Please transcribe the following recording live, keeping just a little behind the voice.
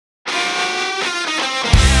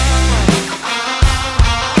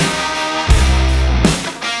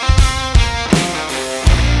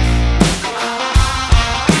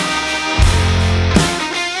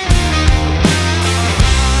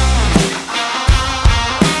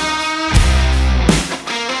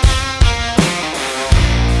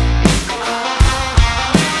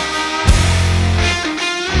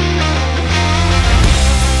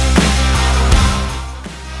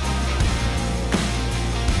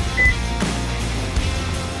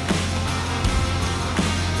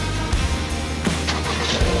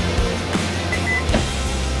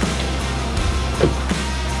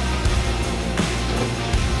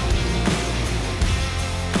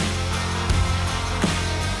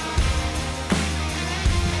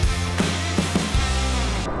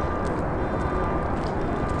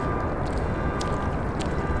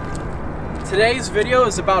Today's video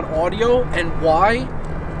is about audio and why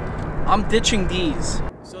I'm ditching these.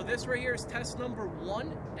 So this right here is test number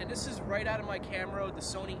 1, and this is right out of my camera, the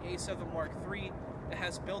Sony A7 Mark III. It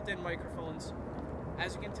has built-in microphones.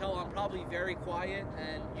 As you can tell, I'm probably very quiet,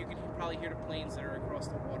 and you can probably hear the planes that are across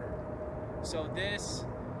the water. So this,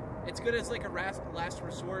 it's good as like a last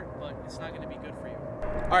resort, but it's not going to be good for you.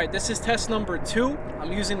 All right, this is test number 2.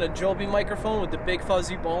 I'm using a Joby microphone with the big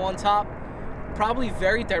fuzzy ball on top. Probably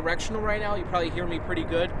very directional right now. You probably hear me pretty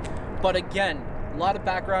good, but again, a lot of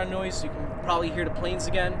background noise. You can probably hear the planes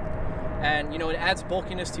again, and you know, it adds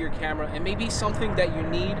bulkiness to your camera. It may be something that you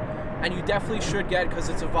need, and you definitely should get because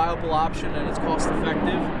it's a viable option and it's cost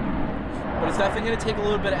effective. But it's definitely going to take a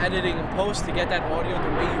little bit of editing and post to get that audio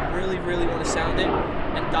the way you really want to sound it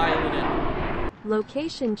and dial it in.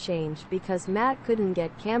 Location change because Matt couldn't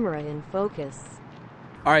get camera in focus.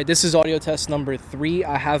 All right, this is audio test number 3.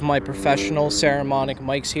 I have my professional Saramonic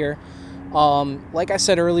mics here. Like I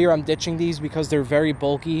said earlier, I'm ditching these because they're very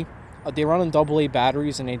bulky. They run on AA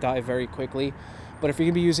batteries and they die very quickly. But if you're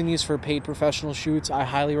going to be using these for paid professional shoots, I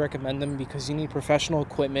highly recommend them because you need professional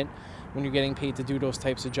equipment when you're getting paid to do those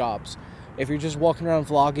types of jobs. If you're just walking around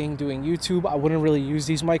vlogging, doing YouTube, I wouldn't really use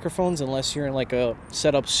these microphones unless you're in like a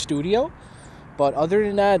set-up studio. But other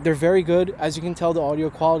than that, they're very good. As you can tell, the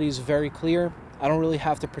audio quality is very clear. I don't really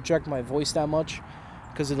have to project my voice that much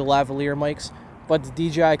because of the lavalier mics, but the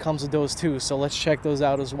DJI comes with those too, so let's check those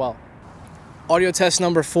out as well. Audio test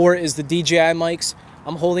number 4 is the DJI mics.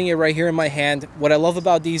 I'm holding it right here in my hand. What I love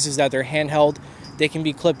about these is that they're handheld. They can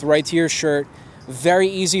be clipped right to your shirt. Very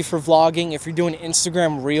easy for vlogging. If you're doing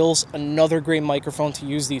Instagram Reels, another great microphone to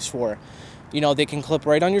use these for. You know, they can clip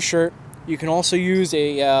right on your shirt. You can also use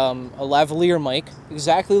a lavalier mic,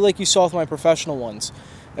 exactly like you saw with my professional ones.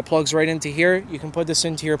 It plugs right into here. You can put this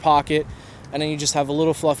into your pocket, and then you just have a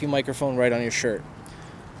little fluffy microphone right on your shirt.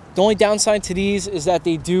 The only downside to these is that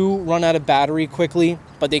they do run out of battery quickly,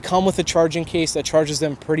 but they come with a charging case that charges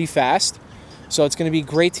them pretty fast. So it's going to be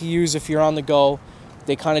great to use if you're on the go.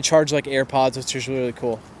 They kind of charge like AirPods, which is really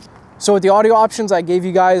cool. So with the audio options I gave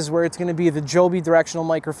you guys, where it's going to be the Joby directional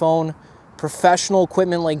microphone, professional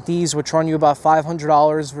equipment like these, which run you about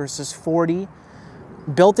 $500 versus $40.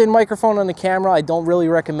 Built-in microphone on the camera, I don't really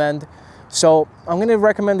recommend. So I'm going to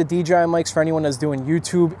recommend the DJI mics for anyone that's doing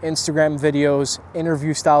YouTube, Instagram videos,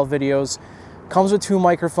 interview style videos. Comes with 2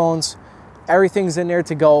 microphones. Everything's in there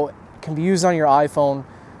to go. It can be used on your iPhone.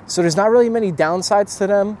 So there's not really many downsides to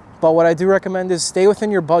them, but what I do recommend is stay within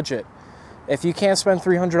your budget. If you can't spend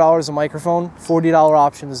 $300 a microphone, $40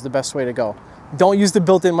 option is the best way to go. Don't use the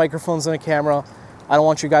built-in microphones on the camera. I don't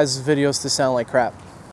want your guys' videos to sound like crap.